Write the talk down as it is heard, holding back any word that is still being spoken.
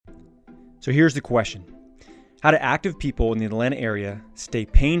So here's the question. How do active people in the Atlanta area stay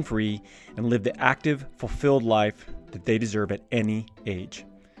pain-free and live the active, fulfilled life that they deserve at any age?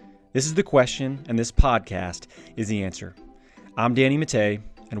 This is the question, and this podcast is the answer. I'm Danny Mattei,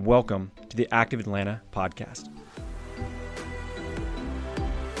 and welcome to the Active Atlanta podcast.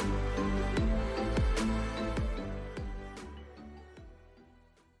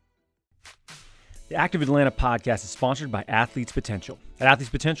 The Active Atlanta podcast is sponsored by Athletes Potential. At Athletes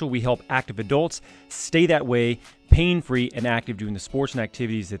Potential, we help active adults stay that way, pain-free and active, doing the sports and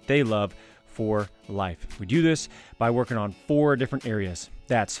activities that they love for life. We do this by working on 4 different areas.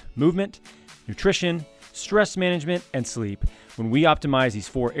 That's movement, nutrition, stress management, and sleep. When we optimize these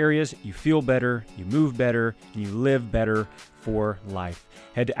 4 areas, you feel better, you move better, and you live better for life.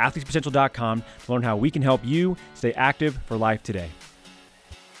 Head to athletespotential.com to learn how we can help you stay active for life today.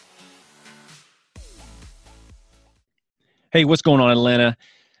 Hey, what's going on, Atlanta?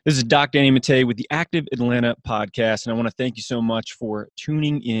 This is Doc Danny Mattei with the Active Atlanta podcast, and I want to thank you so much for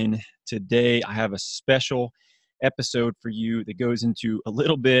tuning in today. I have a special episode for you that goes into a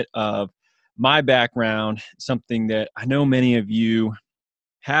little bit of my background, something that I know many of you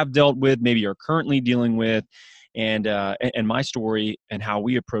have dealt with, maybe are currently dealing with, and my story and how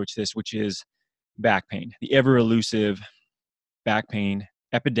we approach this, which is back pain, the ever elusive back pain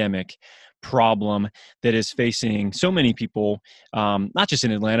epidemic problem that is facing so many people, not just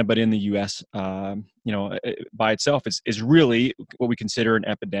in Atlanta, but in the U.S. By itself is really what we consider an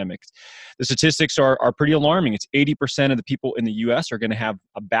epidemic. The statistics are pretty alarming. It's 80% of the people in the U.S. are going to have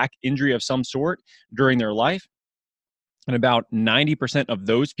a back injury of some sort during their life. And about 90% of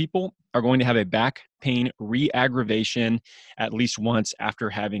those people are going to have a back pain re-aggravation at least once after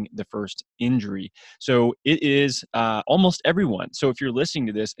having the first injury. So it is almost everyone. So if you're listening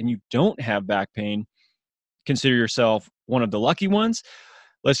to this and you don't have back pain, consider yourself one of the lucky ones.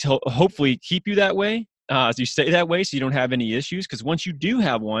 Let's hopefully keep you that way, as you stay that way so you don't have any issues. Because once you do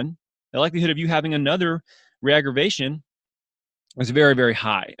have one, the likelihood of you having another re-aggravation is very, very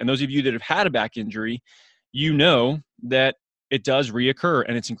high. And those of you that have had a back injury, you know that it does reoccur,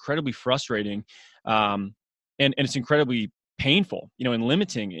 and it's incredibly frustrating, and it's incredibly painful, and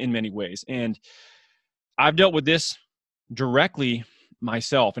limiting in many ways. And I've dealt with this directly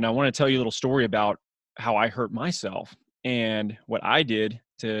myself, and I want to tell you a little story about how I hurt myself and what I did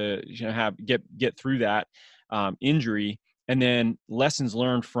to get through that injury, and then lessons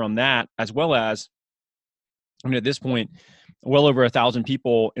learned from that, as well as, at this point, well over 1,000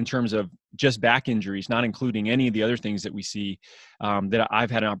 people in terms of just back injuries, not including any of the other things that we see, that I've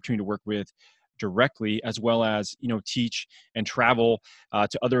had an opportunity to work with directly, as well as, teach and travel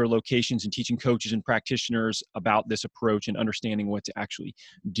to other locations and teaching coaches and practitioners about this approach and understanding what to actually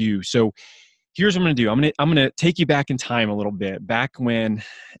do. So here's what I'm going to do. I'm going to take you back in time a little bit, back when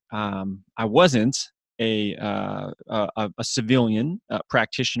I wasn't a civilian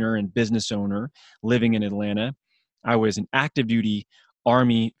practitioner and business owner living in Atlanta. I was an active duty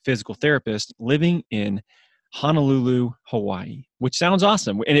Army physical therapist living in Honolulu, Hawaii, which sounds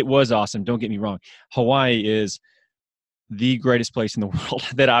awesome. And it was awesome. Don't get me wrong. Hawaii is the greatest place in the world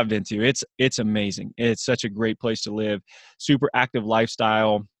that I've been to. It's amazing. It's such a great place to live. Super active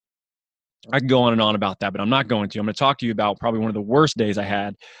lifestyle. I can go on and on about that, but I'm not going to. I'm going to talk to you about probably one of the worst days I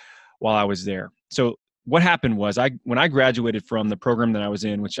had while I was there. So what happened was, when I graduated from the program that I was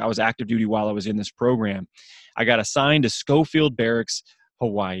in, which I was active duty while I was in this program, I got assigned to Schofield Barracks,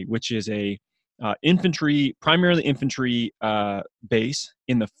 Hawaii, which is a primarily infantry base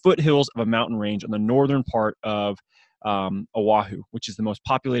in the foothills of a mountain range on the northern part of Oahu, which is the most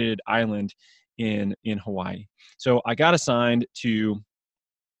populated island in Hawaii. So I got assigned to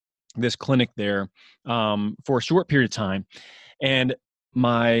this clinic there for a short period of time, and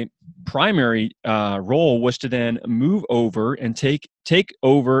my primary role was to then move over and take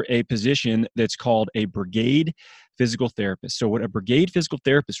over a position that's called a brigade physical therapist. So what a brigade physical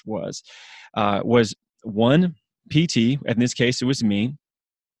therapist was one PT, in this case it was me,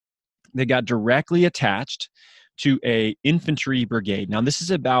 that got directly attached to a infantry brigade. Now this is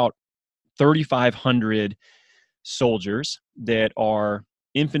about 3,500 soldiers that are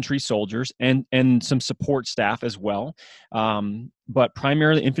infantry soldiers and some support staff as well. But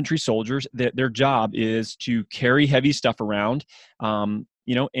primarily infantry soldiers, that their job is to carry heavy stuff around,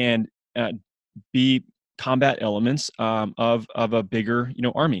 and be combat elements of a bigger,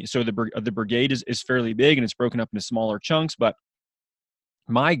 army. So the brigade is fairly big, and it's broken up into smaller chunks. But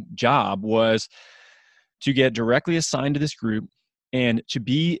my job was to get directly assigned to this group and to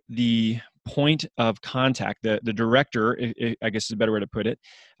be the point of contact, the director, I guess is a better way to put it,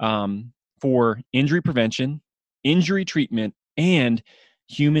 for injury prevention, injury treatment, and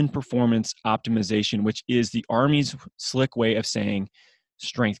human performance optimization, which is the Army's slick way of saying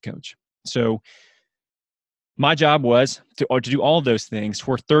strength coach. So my job was to do all of those things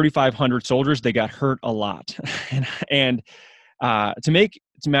for 3,500 soldiers. They got hurt a lot. and to make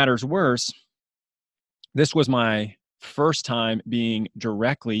matters worse, this was my first time being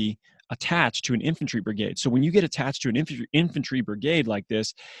directly attached to an infantry brigade. So when you get attached to an infantry brigade like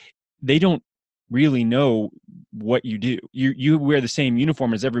this, they don't really know what you do. You wear the same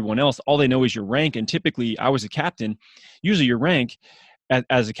uniform as everyone else. All they know is your rank. And typically, I was a captain. Usually your rank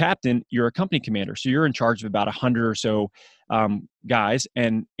as a captain, you're a company commander. So you're in charge of about 100 or so guys.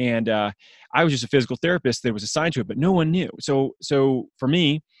 And I was just a physical therapist that was assigned to it, but no one knew. So for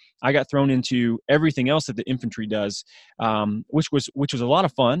me, I got thrown into everything else that the infantry does, which was a lot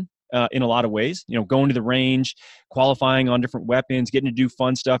of fun. In a lot of ways, going to the range, qualifying on different weapons, getting to do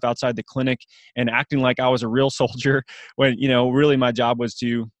fun stuff outside the clinic, and acting like I was a real soldier when, really my job was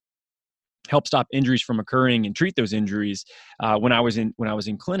to help stop injuries from occurring and treat those injuries when I was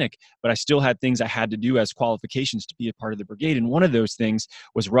in clinic. But I still had things I had to do as qualifications to be a part of the brigade. And one of those things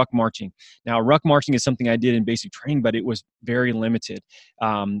was ruck marching. Now, ruck marching is something I did in basic training, but it was very limited.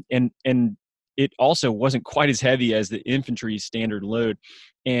 And it also wasn't quite as heavy as the infantry standard load.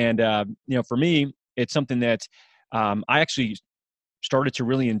 And, for me, it's something that I actually started to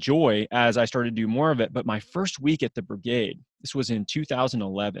really enjoy as I started to do more of it. But my first week at the brigade, this was in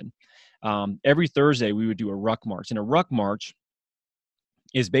 2011, every Thursday we would do a ruck march. And a ruck march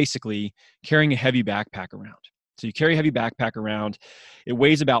is basically carrying a heavy backpack around. So you carry a heavy backpack around. It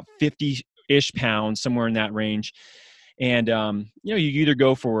weighs about 50-ish pounds, somewhere in that range. And, you either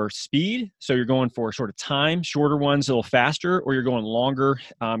go for speed, so you're going for sort of time, shorter ones, a little faster, or you're going longer,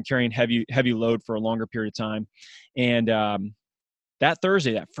 carrying heavy load for a longer period of time. And that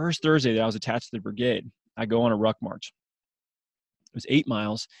first Thursday that I was attached to the brigade, I go on a ruck march. It was 8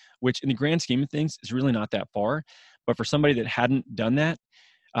 miles, which in the grand scheme of things is really not that far. But for somebody that hadn't done that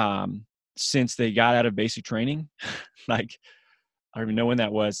since they got out of basic training, like I don't even know when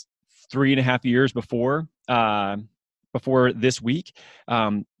that was, 3.5 years before this week.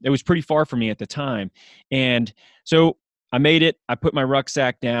 It was pretty far for me at the time. And so I made it. I put my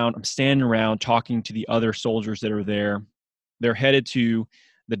rucksack down. I'm standing around talking to the other soldiers that are there. They're headed to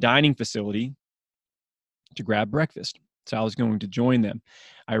the dining facility to grab breakfast. So I was going to join them.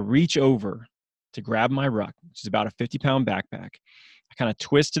 I reach over to grab my ruck, which is about a 50-pound backpack. I kind of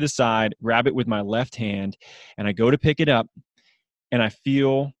twist to the side, grab it with my left hand, and I go to pick it up, and I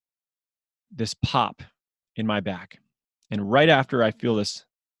feel this pop in my back. And right after I feel this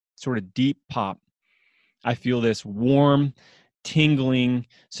sort of deep pop, I feel this warm, tingling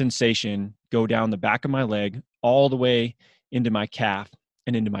sensation go down the back of my leg all the way into my calf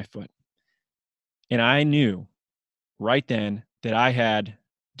and into my foot. And I knew right then that I had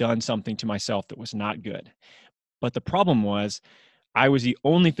done something to myself that was not good. But the problem was I was the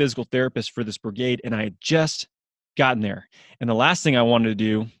only physical therapist for this brigade, and I had just gotten there. And the last thing I wanted to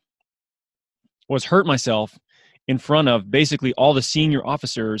do was hurt myself in front of basically all the senior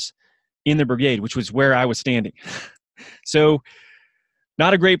officers in the brigade, which was where I was standing. So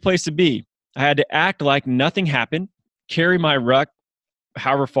not a great place to be. I had to act like nothing happened, carry my ruck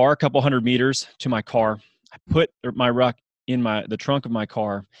however far, a couple hundred meters to my car. I put my ruck in the trunk of my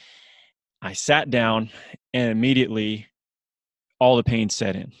car. I sat down, and immediately all the pain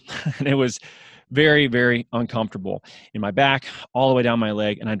set in. And it was very, very uncomfortable in my back, all the way down my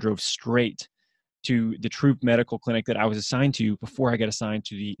leg. And I drove straight to the troop medical clinic that I was assigned to before I got assigned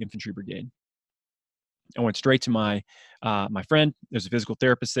to the infantry brigade. I went straight to my friend. There's a physical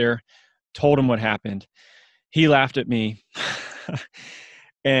therapist there, told him what happened. He laughed at me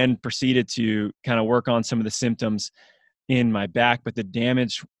and proceeded to kind of work on some of the symptoms in my back, but the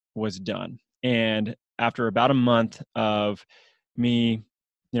damage was done. And after about a month of me,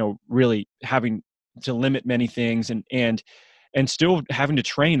 really having to limit many things and still having to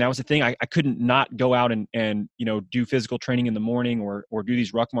train, that was the thing. I couldn't not go out and do physical training in the morning or do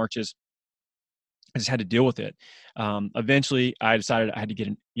these ruck marches. I just had to deal with it. Eventually, I decided I had to get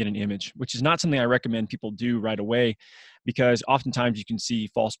an image, which is not something I recommend people do right away, because oftentimes you can see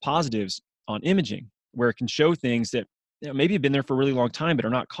false positives on imaging where it can show things that maybe have been there for a really long time but are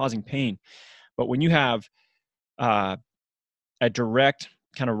not causing pain. But when you have a direct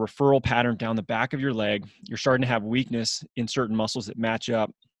kind of referral pattern down the back of your leg, you're starting to have weakness in certain muscles that match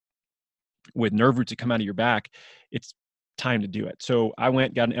up with nerve roots that come out of your back, it's time to do it. So I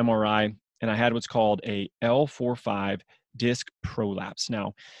went, got an MRI, and I had what's called a L4-5 disc prolapse.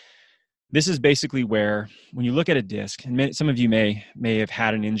 Now, this is basically where, when you look at a disc, and some of you may have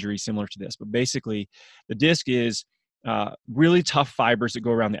had an injury similar to this, but basically the disc is really tough fibers that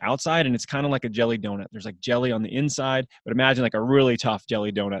go around the outside, and it's kind of like a jelly donut. There's like jelly on the inside, but imagine like a really tough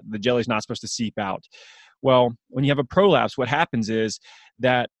jelly donut. The jelly's not supposed to seep out. Well, when you have a prolapse, what happens is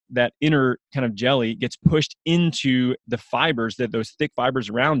that inner kind of jelly gets pushed into the fibers, those thick fibers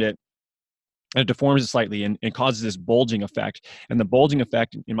around it, and it deforms it slightly and causes this bulging effect. And the bulging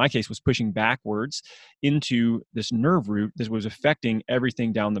effect, in my case, was pushing backwards into this nerve root that was affecting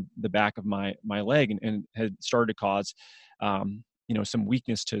everything down the back of my leg, and had started to cause some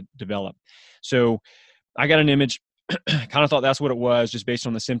weakness to develop. So I got an image, kind of thought that's what it was, just based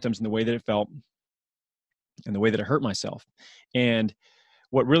on the symptoms and the way that it felt and the way that it hurt myself. And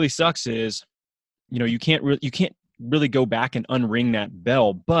what really sucks is, you can't really go back and unring that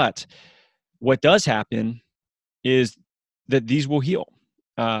bell. But what does happen is that these will heal.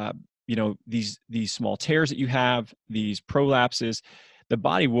 These small tears that you have, these prolapses, the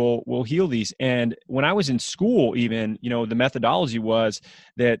body will heal these. And when I was in school, even, the methodology was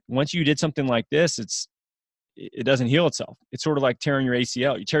that once you did something like this, it doesn't heal itself. It's sort of like tearing your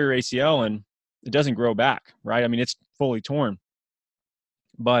ACL. You tear your ACL and it doesn't grow back, right? I mean, it's fully torn.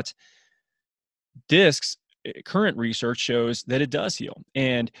 But discs, current research shows that it does heal.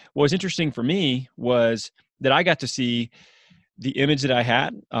 And what was interesting for me was that I got to see the image that I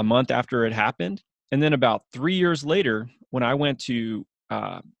had a month after it happened. And then about 3 years later, when I went to,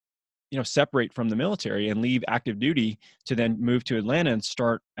 separate from the military and leave active duty to then move to Atlanta and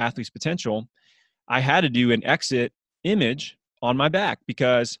start Athletes Potential, I had to do an exit image on my back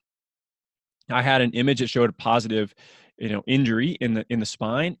because I had an image that showed a positive, injury in the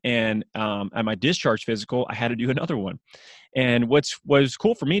spine, and at my discharge physical, I had to do another one. And what was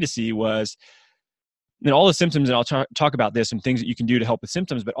cool for me to see was, all the symptoms, and I'll talk about this and things that you can do to help with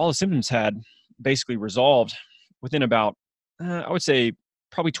symptoms, but all the symptoms had basically resolved within about, I would say,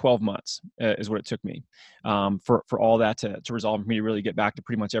 probably 12 months is what it took me for all that to resolve, for me to really get back to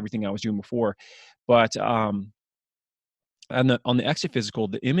pretty much everything I was doing before. But on the exit physical,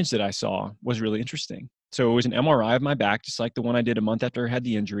 the image that I saw was really interesting. So it was an MRI of my back, just like the one I did a month after I had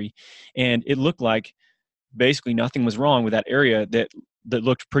the injury. And it looked like basically nothing was wrong with that area that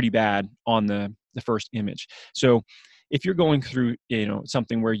looked pretty bad on the first image. So if you're going through,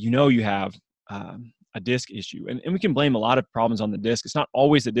 something where you have a disc issue, and we can blame a lot of problems on the disc. It's not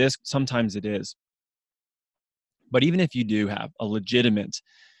always the disc. Sometimes it is. But even if you do have a legitimate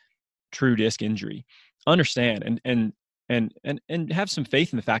true disc injury, understand and have some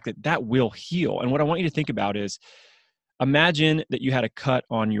faith in the fact that will heal. And what I want you to think about is, imagine that you had a cut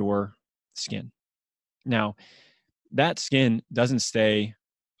on your skin. Now, that skin doesn't stay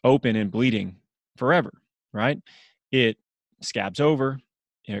open and bleeding forever, right? It scabs over,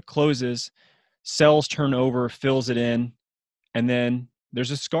 it closes, cells turn over, fills it in, and then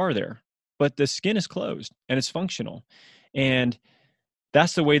there's a scar there. But the skin is closed and it's functional. And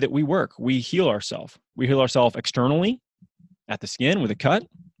that's the way that we work. We heal ourselves. We heal ourselves externally at the skin with a cut.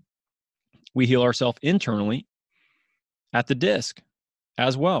 We heal ourselves internally at the disc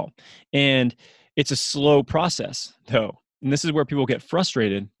as well. And it's a slow process, though. And this is where people get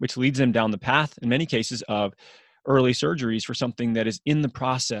frustrated, which leads them down the path, in many cases, of early surgeries for something that is in the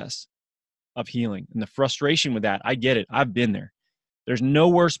process of healing. And the frustration with that, I get it. I've been there. There's no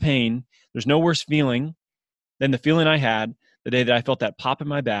worse pain. There's no worse feeling than the feeling I had the day that I felt that pop in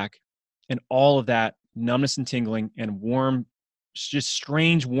my back and all of that numbness and tingling and warm, just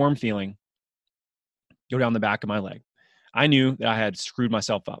strange warm feeling go down the back of my leg. I knew that I had screwed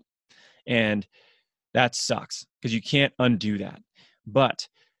myself up, and that sucks because you can't undo that. But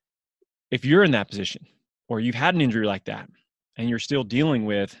if you're in that position, or you've had an injury like that and you're still dealing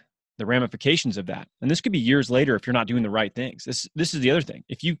with the ramifications of that, and this could be years later if you're not doing the right things. This is the other thing.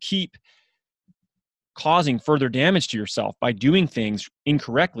 If you keep causing further damage to yourself by doing things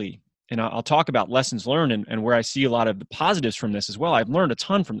incorrectly, and I'll talk about lessons learned and where I see a lot of the positives from this as well. I've learned a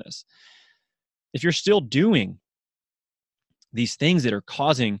ton from this. If you're still doing these things that are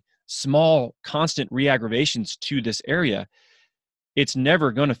causing small, constant re-aggravations to this area, it's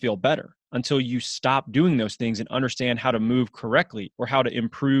never going to feel better until you stop doing those things and understand how to move correctly, or how to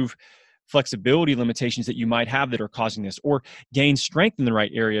improve flexibility limitations that you might have that are causing this, or gain strength in the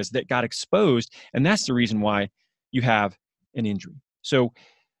right areas that got exposed. And that's the reason why you have an injury. So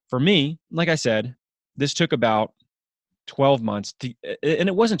for me, like I said, this took about 12 months and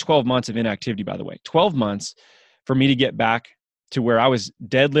it wasn't 12 months of inactivity, by the way, 12 months for me to get back to where I was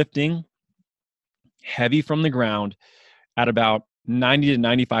deadlifting heavy from the ground at about 90 to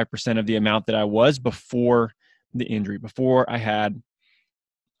 95% of the amount that I was before the injury, before I had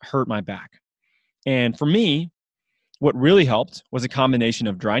hurt my back. And for me, what really helped was a combination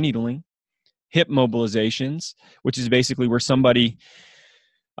of dry needling, hip mobilizations, which is basically where somebody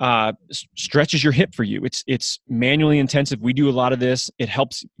stretches your hip for you. It's manually intensive. We do a lot of this. It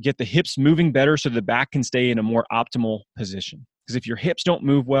helps get the hips moving better so the back can stay in a more optimal position. Because if your hips don't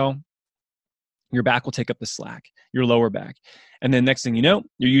move well, your back will take up the slack, your lower back. And then next thing you know,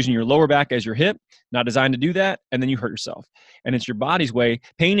 you're using your lower back as your hip, not designed to do that, and then you hurt yourself. And it's your body's way.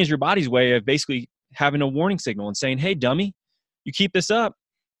 Pain is your body's way of basically having a warning signal and saying, hey, dummy, you keep this up,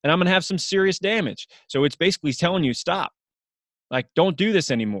 and I'm going to have some serious damage. So it's basically telling you, stop. Like, don't do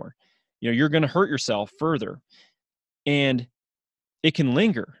this anymore. You're going to hurt yourself further. And it can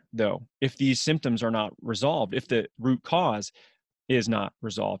linger, though, if these symptoms are not resolved, if the root cause is not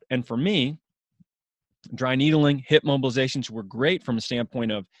resolved. And for me, dry needling, hip mobilizations were great from a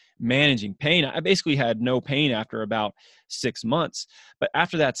standpoint of managing pain. I basically had no pain after about 6 months. But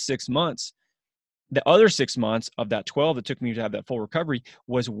after that 6 months, the other 6 months of that 12 that took me to have that full recovery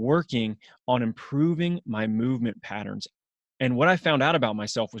was working on improving my movement patterns. And what I found out about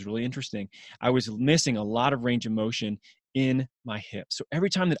myself was really interesting. I was missing a lot of range of motion in my hips. So every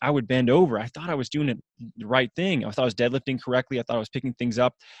time that I would bend over, I thought I was doing it the right thing. I thought I was deadlifting correctly. I thought I was picking things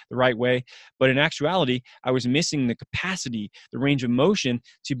up the right way. But in actuality, I was missing the capacity, the range of motion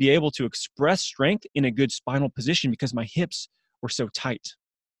to be able to express strength in a good spinal position because my hips were so tight.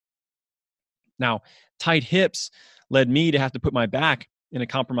 Now, tight hips led me to have to put my back in a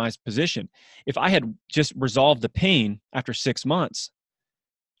compromised position. If I had just resolved the pain after 6 months,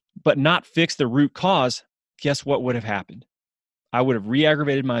 but not fixed the root cause, guess what would have happened? I would have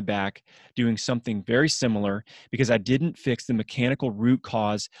re-aggravated my back doing something very similar because I didn't fix the mechanical root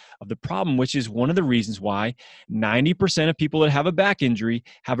cause of the problem, which is one of the reasons why 90% of people that have a back injury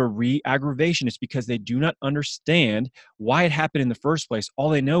have a re-aggravation. It's because they do not understand why it happened in the first place. All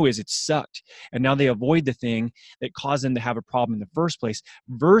they know is it sucked. And now they avoid the thing that caused them to have a problem in the first place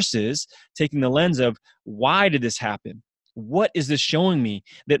versus taking the lens of why did this happen? What is this showing me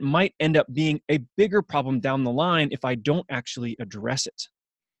that might end up being a bigger problem down the line if I don't actually address it?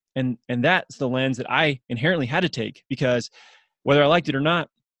 And that's the lens that I inherently had to take because whether I liked it or not,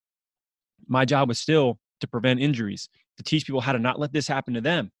 my job was still to prevent injuries, to teach people how to not let this happen to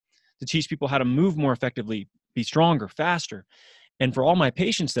them, to teach people how to move more effectively, be stronger, faster. And for all my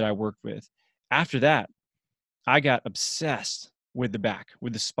patients that I worked with, after that, I got obsessed with the back,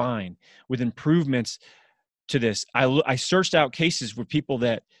 with the spine, with improvements to this. I searched out cases with people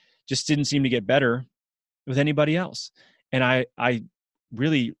that just didn't seem to get better with anybody else. And I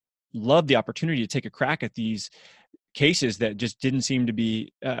really loved the opportunity to take a crack at these cases that just didn't seem to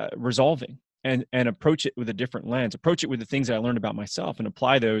be resolving and approach it with a different lens, approach it with the things that I learned about myself and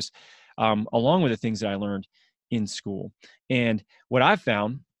apply those along with the things that I learned in school. And what I've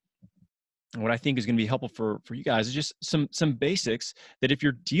found, and what I think is going to be helpful for you guys is just some basics that if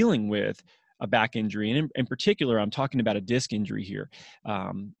you're dealing with a back injury, and in particular, I'm talking about a disc injury here,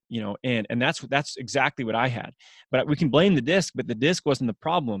 and that's exactly what I had. But we can blame the disc, but the disc wasn't the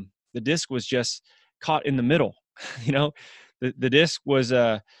problem. The disc was just caught in the middle. The disc was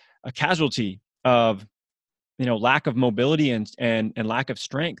a casualty of lack of mobility and lack of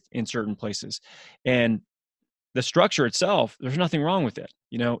strength in certain places, and the structure itself, there's nothing wrong with it.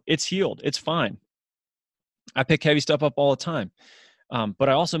 It's healed. It's fine. I pick heavy stuff up all the time. But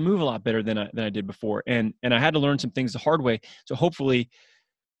I also move a lot better than I did before. And I had to learn some things the hard way. So hopefully,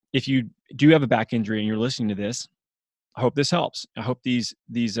 if you do have a back injury and you're listening to this, I hope this helps. I hope these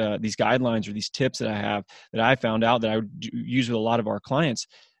guidelines or these tips that I found out that I would use with a lot of our clients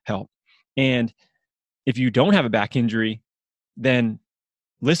help. And if you don't have a back injury, then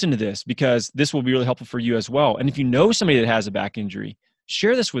listen to this because this will be really helpful for you as well. And if you know somebody that has a back injury,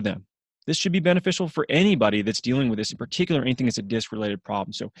 share this with them. This should be beneficial for anybody that's dealing with this, in particular, anything that's a disc-related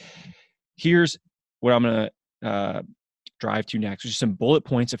problem. So here's what I'm going to drive to next, which is some bullet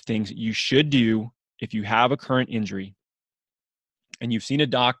points of things that you should do if you have a current injury and you've seen a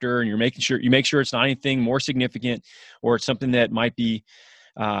doctor and you make sure it's not anything more significant or it's something that might be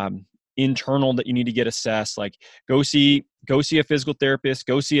internal that you need to get assessed. Like go see a physical therapist,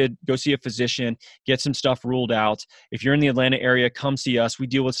 go see a physician, get some stuff ruled out. If you're in the Atlanta area, come see us. We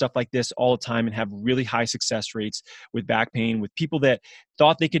deal with stuff like this all the time and have really high success rates with back pain with people that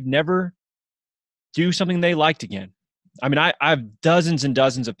thought they could never do something they liked again. I mean, I have dozens and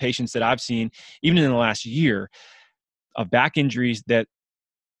dozens of patients that I've seen, even in the last year, of back injuries that,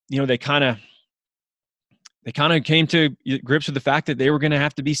 they kind of came to grips with the fact that they were going to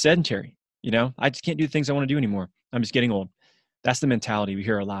have to be sedentary. I just can't do the things I want to do anymore. I'm just getting old. That's the mentality we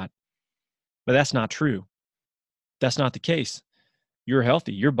hear a lot. But that's not true. That's not the case. You're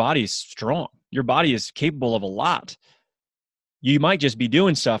healthy. Your body is strong. Your body is capable of a lot. You might just be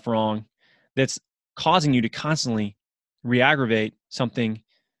doing stuff wrong that's causing you to constantly re-aggravate something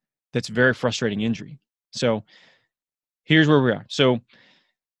that's very frustrating injury. So here's where we are. So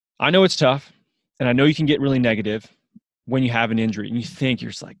I know it's tough, and I know you can get really negative when you have an injury, and you think,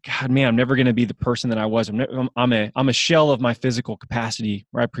 you're just like, God, man, I'm never going to be the person that I was. I'm a shell of my physical capacity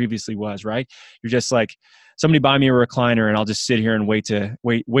where I previously was. Right? You're just like, somebody buy me a recliner, and I'll just sit here and wait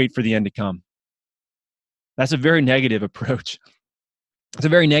for the end to come. That's a very negative approach. It's a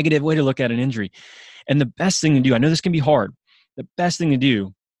very negative way to look at an injury. And the best thing to do, I know this can be hard. The best thing to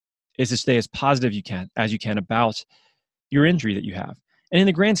do is to stay as positive as you can about your injury that you have. And in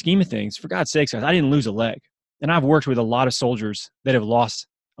the grand scheme of things, for God's sakes, guys, I didn't lose a leg. And I've worked with a lot of soldiers that have lost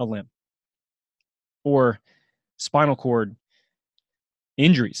a limb or spinal cord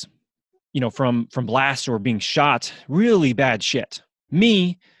injuries, from blasts or being shot, really bad shit.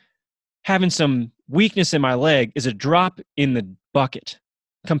 Me having some weakness in my leg is a drop in the bucket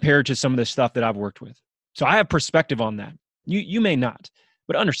compared to some of the stuff that I've worked with. So I have perspective on that. You may not,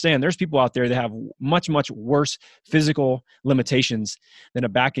 but understand there's people out there that have much, much worse physical limitations than a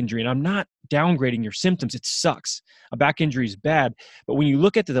back injury. And I'm not downgrading your symptoms. It sucks. A back injury is bad. But when you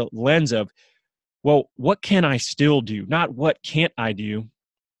look at the lens of, well, what can I still do? Not what can't I do?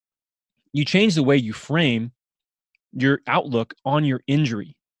 You change the way you frame your outlook on your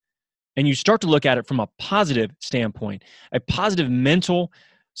injury. And you start to look at it from a positive standpoint. A positive mental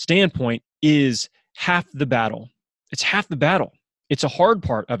standpoint is half the battle. It's half the battle. It's a hard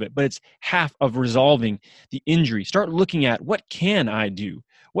part of it, but it's half of resolving the injury. Start looking at, what can I do?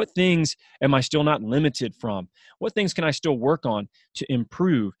 What things am I still not limited from? What things can I still work on to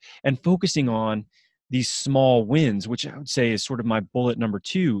improve? And focusing on these small wins, which I would say is sort of my bullet number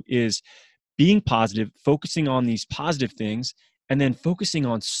 2, is being positive, focusing on these positive things, and then focusing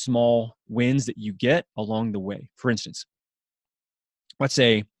on small wins that you get along the way. For instance, let's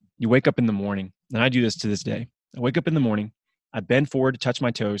say you wake up in the morning, and I do this to this day. I wake up in the morning, I bend forward to touch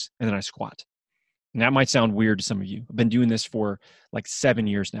my toes, and then I squat. And that might sound weird to some of you. I've been doing this for like 7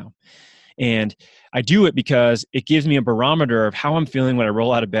 years now. And I do it because it gives me a barometer of how I'm feeling when I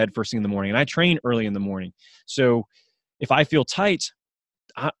roll out of bed first thing in the morning. And I train early in the morning. So if I feel tight,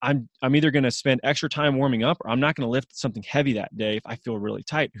 I'm either going to spend extra time warming up, or I'm not going to lift something heavy that day if I feel really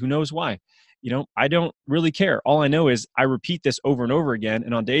tight. Who knows why? I don't really care. All I know is I repeat this over and over again.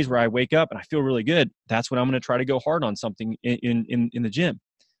 And on days where I wake up and I feel really good, that's when I'm going to try to go hard on something in the gym.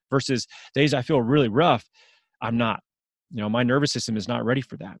 Versus days I feel really rough, I'm not. My nervous system is not ready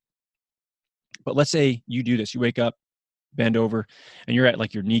for that. But let's say you do this. You wake up, bend over, and you're at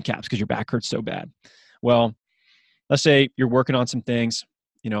like your kneecaps because your back hurts so bad. Well, let's say you're working on some things,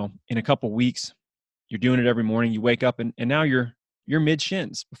 in a couple weeks, you're doing it every morning. You wake up and now you're mid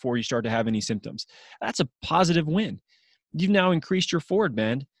shins before you start to have any symptoms. That's a positive win. You've now increased your forward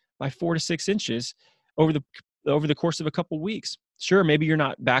bend by 4 to 6 inches over the course of a couple weeks. Sure, maybe you're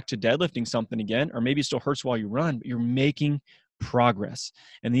not back to deadlifting something again, or maybe it still hurts while you run, but you're making progress.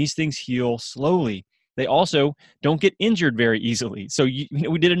 And these things heal slowly. They also don't get injured very easily. So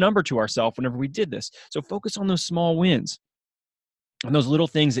we did a number to ourselves whenever we did this. So focus on those small wins, on those little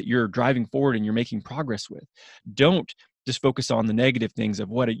things that you're driving forward and you're making progress with. Don't just focus on the negative things of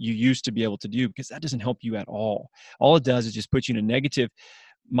what you used to be able to do, because that doesn't help you at all. All it does is just put you in a negative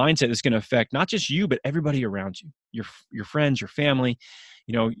mindset that's going to affect not just you, but everybody around you, your friends, your family.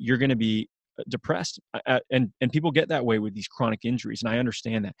 You're going to be depressed, and people get that way with these chronic injuries, and I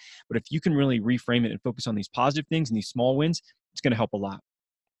understand that. But if you can really reframe it and focus on these positive things and these small wins, it's going to help a lot.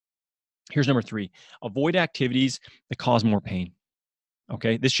 Here's number 3: avoid activities that cause more pain.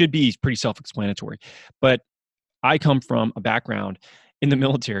 Okay, this should be pretty self-explanatory, but I come from a background in the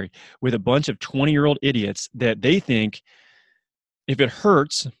military with a bunch of 20-year-old idiots that they think if it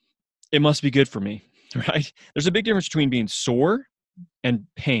hurts, it must be good for me, right? There's a big difference between being sore and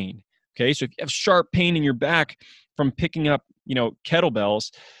pain. Okay, so if you have sharp pain in your back from picking up,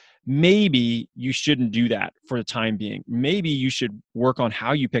 kettlebells, maybe you shouldn't do that for the time being. Maybe you should work on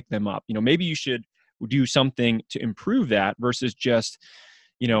how you pick them up. Maybe you should do something to improve that versus just,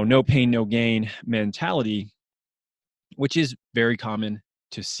 no pain, no gain mentality, which is very common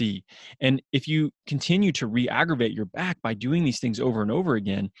to see. And if you continue to re-aggravate your back by doing these things over and over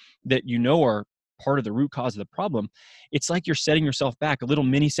again that are part of the root cause of the problem, it's like you're setting yourself back, a little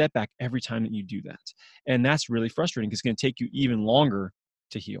mini setback every time that you do that. And that's really frustrating because it's going to take you even longer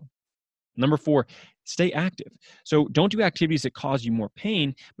to heal. Number 4, stay active. So don't do activities that cause you more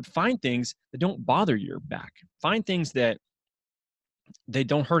pain, but find things that don't bother your back. Find things that they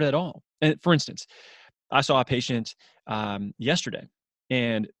don't hurt at all. And for instance, I saw a patient yesterday,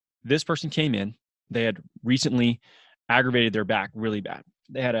 and this person came in. They had recently aggravated their back really bad.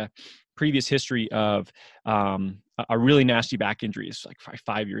 They had a previous history of a really nasty back injury. It's like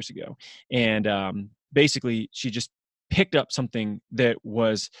 5 years ago. And basically she just picked up something that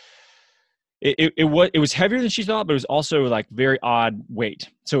was, it was heavier than she thought, but it was also like very odd weight.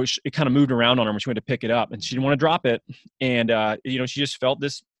 So it kind of moved around on her when she went to pick it up, and she didn't want to drop it. And, she just felt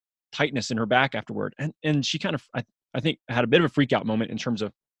this tightness in her back afterward. And she kind of, I think, had a bit of a freak out moment in terms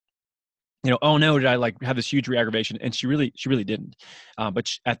of, oh no, did I like have this huge re-aggravation? And she really didn't. But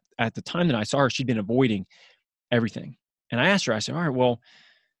at the time that I saw her, she'd been avoiding everything. And I asked her, I said, all right, well,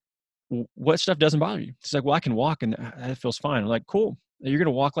 what stuff doesn't bother you? She's like, well, I can walk and that feels fine. I'm like, cool. You're going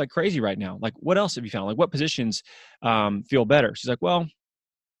to walk like crazy right now. Like, what else have you found? Like, what positions feel better? She's like, well,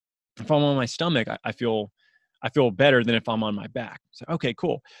 if I'm on my stomach, I feel better than if I'm on my back. So, okay,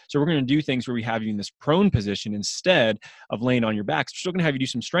 cool. So we're going to do things where we have you in this prone position instead of laying on your back. So we're still going to have you do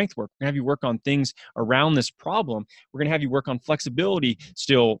some strength work. We're going to have you work on things around this problem. We're going to have you work on flexibility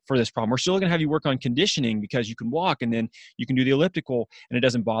still for this problem. We're still going to have you work on conditioning because you can walk and then you can do the elliptical and it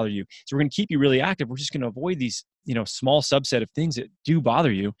doesn't bother you. So we're going to keep you really active. We're just going to avoid these, small subset of things that do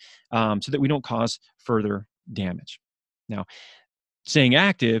bother you so that we don't cause further damage. Now, staying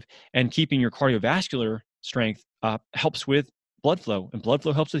active and keeping your cardiovascular strength up helps with blood flow, and blood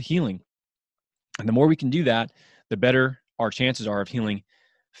flow helps with healing. And the more we can do that, the better our chances are of healing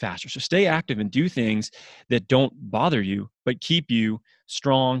faster. So stay active and do things that don't bother you, but keep you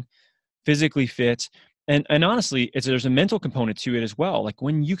strong, physically fit. And honestly, there's a mental component to it as well. Like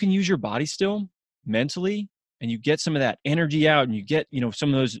when you can use your body still mentally, and you get some of that energy out, and you get,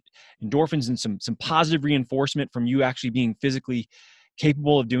 some of those endorphins and some positive reinforcement from you actually being physically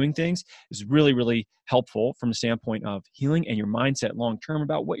capable of doing things, is really, really helpful from the standpoint of healing and your mindset long-term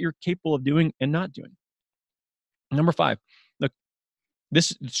about what you're capable of doing and not doing. Number 5, look,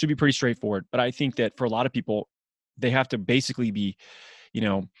 this should be pretty straightforward, but I think that for a lot of people, they have to basically be, in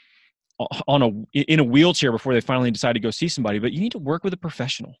a wheelchair before they finally decide to go see somebody, but you need to work with a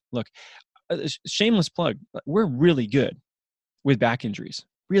professional. Look, shameless plug, we're really good with back injuries,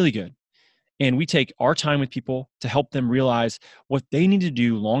 really good. And we take our time with people to help them realize what they need to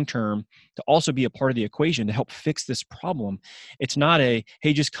do long-term to also be a part of the equation to help fix this problem. It's not hey,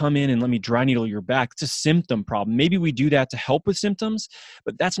 just come in and let me dry needle your back. It's a symptom problem. Maybe we do that to help with symptoms,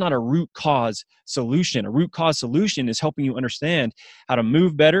 but that's not a root cause solution. A root cause solution is helping you understand how to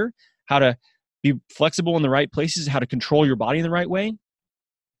move better, how to be flexible in the right places, how to control your body in the right way,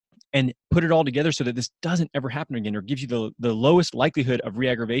 and put it all together so that this doesn't ever happen again, or gives you the lowest likelihood of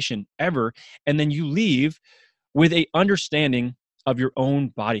re-aggravation ever. And then you leave with a understanding of your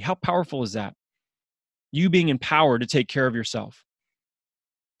own body. How powerful is that? You being empowered to take care of yourself.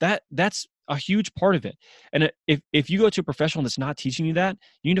 That's a huge part of it. And if you go to a professional that's not teaching you that,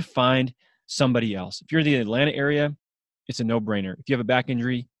 you need to find somebody else. If you're in the Atlanta area, it's a no-brainer. If you have a back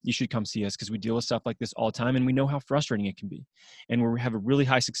injury, you should come see us because we deal with stuff like this all the time, and we know how frustrating it can be. And we have a really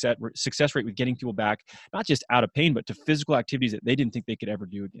high success rate with getting people back, not just out of pain, but to physical activities that they didn't think they could ever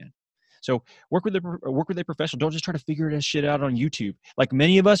do again. So work with a professional. Don't just try to figure this shit out on YouTube. Like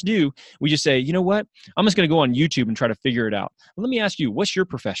many of us do, we just say, you know what? I'm just going to go on YouTube and try to figure it out. Well, let me ask you, what's your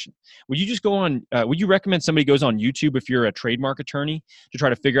profession? Would you just go on, would you recommend somebody goes on YouTube if you're a trademark attorney to try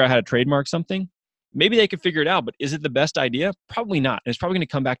to figure out how to trademark something? Maybe they could figure it out, but is it the best idea? Probably not. And it's probably going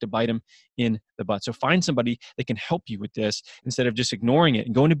to come back to bite them in the butt. So find somebody that can help you with this instead of just ignoring it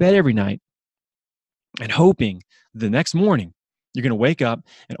and going to bed every night and hoping the next morning you're going to wake up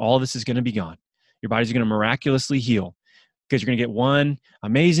and all of this is going to be gone. Your body's going to miraculously heal because you're going to get one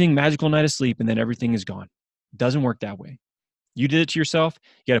amazing, magical night of sleep and then everything is gone. It doesn't work that way. You did it to yourself.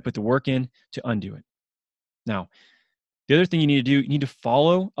 You got to put the work in to undo it. Now, the other thing you need to do, you need to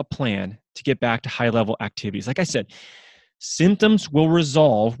follow a plan to get back to high-level activities. Like I said, symptoms will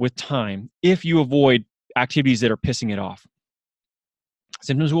resolve with time if you avoid activities that are pissing it off.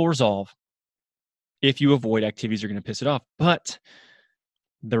 Symptoms will resolve if you avoid activities that are going to piss it off. But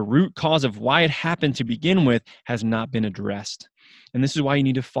the root cause of why it happened to begin with has not been addressed. And this is why you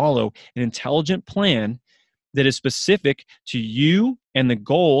need to follow an intelligent plan that is specific to you and the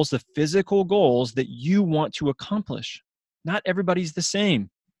goals, the physical goals that you want to accomplish. Not everybody's the same.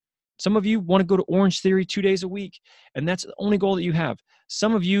 Some of you want to go to Orange Theory 2 days a week, and that's the only goal that you have.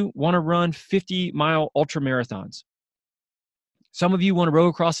 Some of you want to run 50-mile ultra marathons. Some of you want to row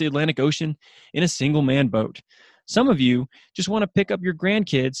across the Atlantic Ocean in a single-man boat. Some of you just want to pick up your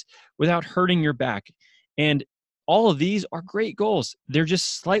grandkids without hurting your back. And all of these are great goals. They're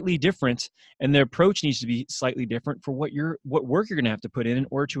just slightly different, and their approach needs to be slightly different for what work you're going to have to put in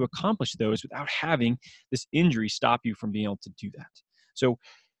order to accomplish those without having this injury stop you from being able to do that. So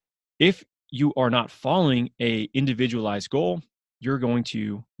if you are not following a individualized goal, you're going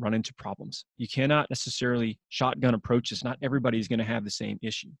to run into problems. You cannot necessarily shotgun approach this. Not everybody's going to have the same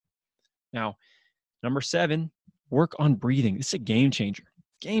issue. Now, number 7, work on breathing. This is a game changer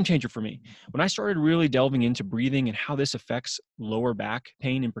for me. When I started really delving into breathing and how this affects lower back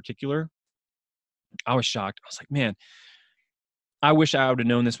pain in particular, I was shocked. I was like, man, I wish I would have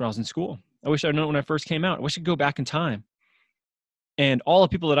known this when I was in school. I wish I would have known when I first came out. I wish I could go back in time. And all the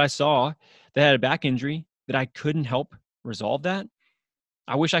people that I saw that had a back injury that I couldn't help resolve that,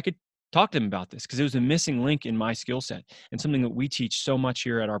 I wish I could talk to them about this, because it was a missing link in my skill set and something that we teach so much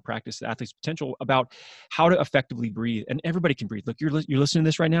here at our practice, Athletes Potential, about how to effectively breathe. And everybody can breathe. Look, you're listening to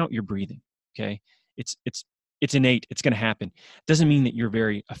this right now, you're breathing, okay? It's innate. It's going to happen. Doesn't mean that you're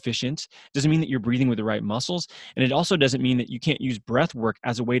very efficient. Doesn't mean that you're breathing with the right muscles. And it also doesn't mean that you can't use breath work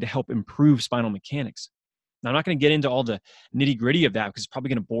as a way to help improve spinal mechanics. Now, I'm not going to get into all the nitty gritty of that because it's probably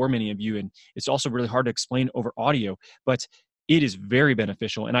going to bore many of you. And it's also really hard to explain over audio, but it is very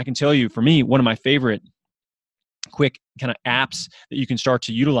beneficial. And I can tell you, for me, one of my favorite quick kind of apps that you can start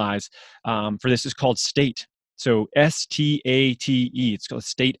to utilize for this is called State. So STATE, it's called a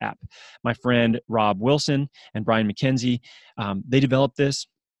State app. My friend Rob Wilson and Brian McKenzie, they developed this.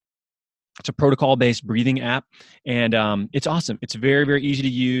 It's a protocol-based breathing app, and it's awesome. It's very, very easy to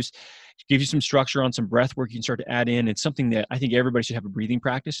use. It gives you some structure on some breath work you can start to add in. It's something that I think everybody should have a breathing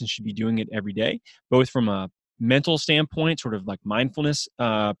practice and should be doing it every day, both from a mental standpoint, sort of like mindfulness,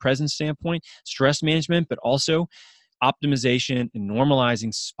 presence standpoint, stress management, but also optimization and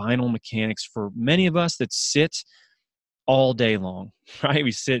normalizing spinal mechanics for many of us that sit all day long, right?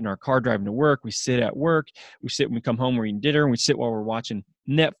 We sit in our car driving to work. We sit at work. We sit when we come home, we're eating dinner. And we sit while we're watching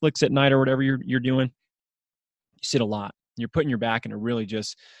Netflix at night or whatever you're doing. You sit a lot. You're putting your back in a really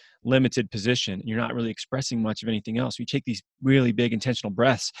just limited position. You're not really expressing much of anything else. We take these really big intentional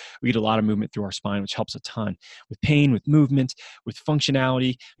breaths. We get a lot of movement through our spine, which helps a ton with pain, with movement, with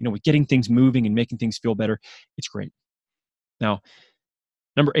functionality, with getting things moving and making things feel better. It's great. Now,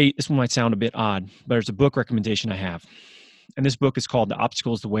 number 8, this one might sound a bit odd, but there's a book recommendation I have. And this book is called The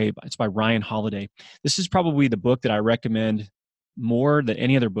Obstacle is the Way. It's by Ryan Holiday. This is probably the book that I recommend more than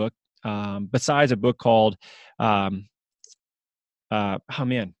any other book, besides a book called, what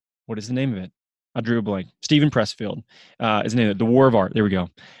is the name of it? I drew a blank. Stephen Pressfield is the name of it. The War of Art. There we go.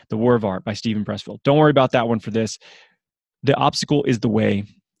 The War of Art by Stephen Pressfield. Don't worry about that one for this. The Obstacle is the Way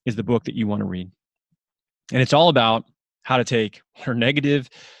is the book that you want to read. And it's all about how to take our negative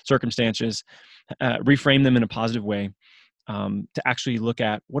circumstances, reframe them in a positive way, to actually look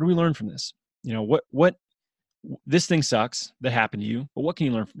at, what do we learn from this? What this thing sucks that happened to you, but what can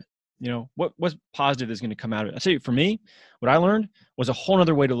you learn from it? What positive is going to come out of it? I tell you, for me, what I learned was a whole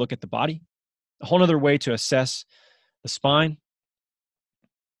other way to look at the body, a whole other way to assess the spine,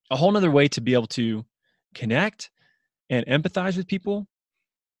 a whole other way to be able to connect and empathize with people.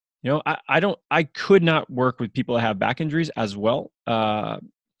 I could not work with people that have back injuries as well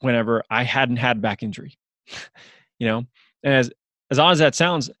whenever I hadn't had back injury. And as odd as that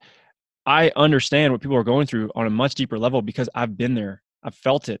sounds, I understand what people are going through on a much deeper level because I've been there. I've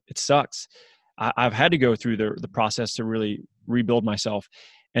felt it. It sucks. I've had to go through the process to really rebuild myself,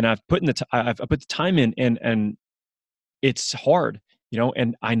 and I've put the time in, and it's hard,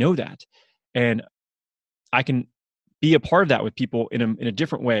 and I know that, and I can be a part of that with people in a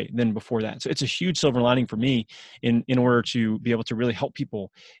different way than before that. So it's a huge silver lining for me in order to be able to really help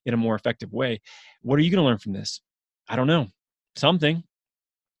people in a more effective way. What are you going to learn from this? I don't know. Something.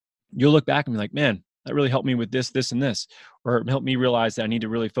 You'll look back and be like, man, that really helped me with this, this, and this, or helped me realize that I need to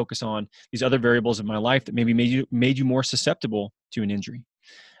really focus on these other variables of my life that maybe made you more susceptible to an injury.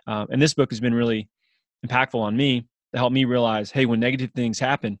 And this book has been really impactful on me to help me realize, hey, when negative things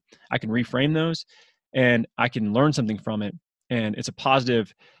happen, I can reframe those and I can learn something from it. And it's a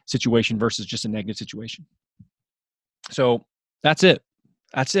positive situation versus just a negative situation. So that's it.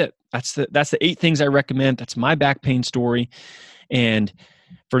 That's the 8 things I recommend. That's my back pain story. And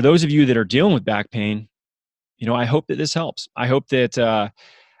for those of you that are dealing with back pain, I hope that this helps. I hope that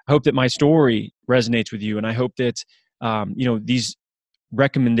my story resonates with you, and I hope that these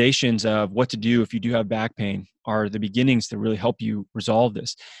recommendations of what to do if you do have back pain are the beginnings to really help you resolve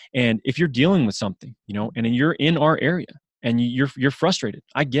this. And if you're dealing with something, and you're in our area and you're frustrated,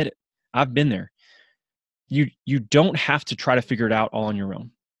 I get it. I've been there. You don't have to try to figure it out all on your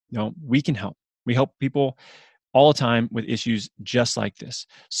own. We can help. We help people all the time with issues just like this.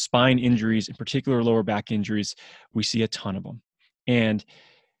 Spine injuries, in particular lower back injuries, we see a ton of them. And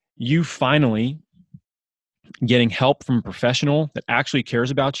you finally getting help from a professional that actually cares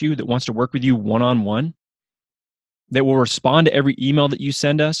about you, that wants to work with you one-on-one, that will respond to every email that you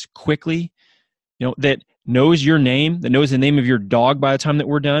send us quickly, that knows your name, that knows the name of your dog by the time that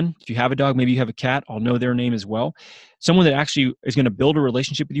we're done. If you have a dog, maybe you have a cat, I'll know their name as well. Someone that actually is going to build a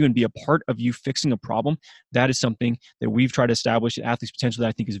relationship with you and be a part of you fixing a problem. That is something that we've tried to establish at Athletes Potential that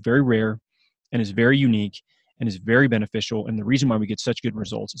I think is very rare and is very unique and is very beneficial. And the reason why we get such good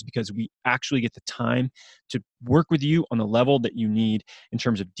results is because we actually get the time to work with you on the level that you need in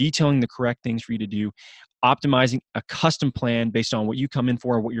terms of detailing the correct things for you to do, optimizing a custom plan based on what you come in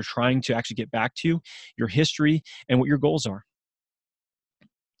for, what you're trying to actually get back to, your history, and what your goals are.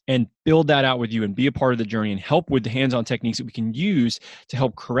 And build that out with you and be a part of the journey and help with the hands-on techniques that we can use to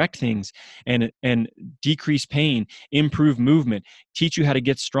help correct things and decrease pain, improve movement, teach you how to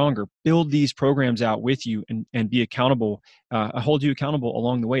get stronger, build these programs out with you and be accountable, hold you accountable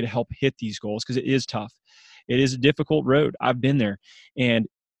along the way to help hit these goals, because it is tough. It is a difficult road. I've been there. And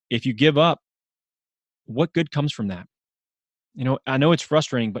if you give up, what good comes from that? I know it's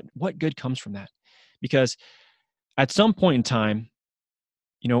frustrating, but what good comes from that? Because at some point in time,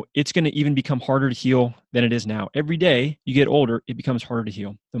 it's going to even become harder to heal than it is now. Every day you get older, it becomes harder to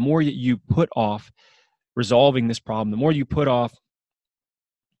heal. The more that you put off resolving this problem, the more you put off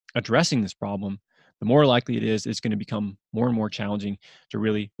addressing this problem, the more likely it is it's going to become more and more challenging to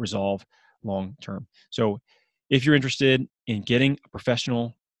really resolve long term. So if you're interested in getting a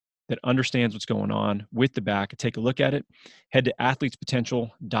professional that understands what's going on with the back, take a look at it. Head to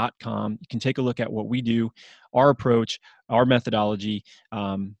athletespotential.com. You can take a look at what we do, our approach, our methodology,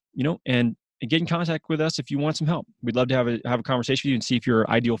 and get in contact with us if you want some help. We'd love to have a conversation with you and see if you're an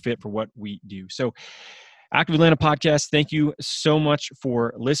ideal fit for what we do. So Active Atlanta Podcast, thank you so much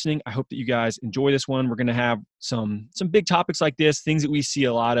for listening. I hope that you guys enjoy this one. We're going to have some big topics like this, things that we see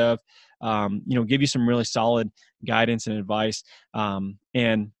a lot of, give you some really solid guidance and advice.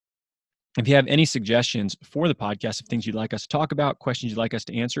 And if you have any suggestions for the podcast of things you'd like us to talk about, questions you'd like us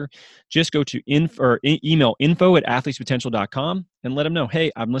to answer, just go to email info@athletespotential.com and let them know, hey,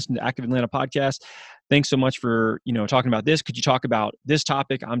 I'm listening to Active Atlanta Podcast. Thanks so much for talking about this. Could you talk about this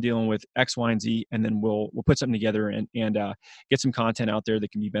topic? I'm dealing with X, Y, and Z, and then we'll put something together and get some content out there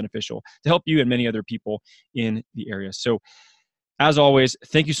that can be beneficial to help you and many other people in the area. So, as always,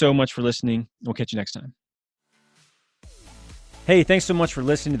 thank you so much for listening. We'll catch you next time. Hey, thanks so much for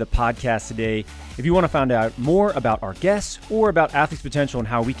listening to the podcast today. If you want to find out more about our guests or about Athletes Potential and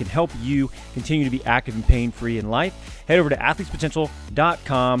how we can help you continue to be active and pain-free in life, head over to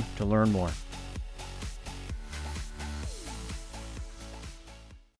athletespotential.com to learn more.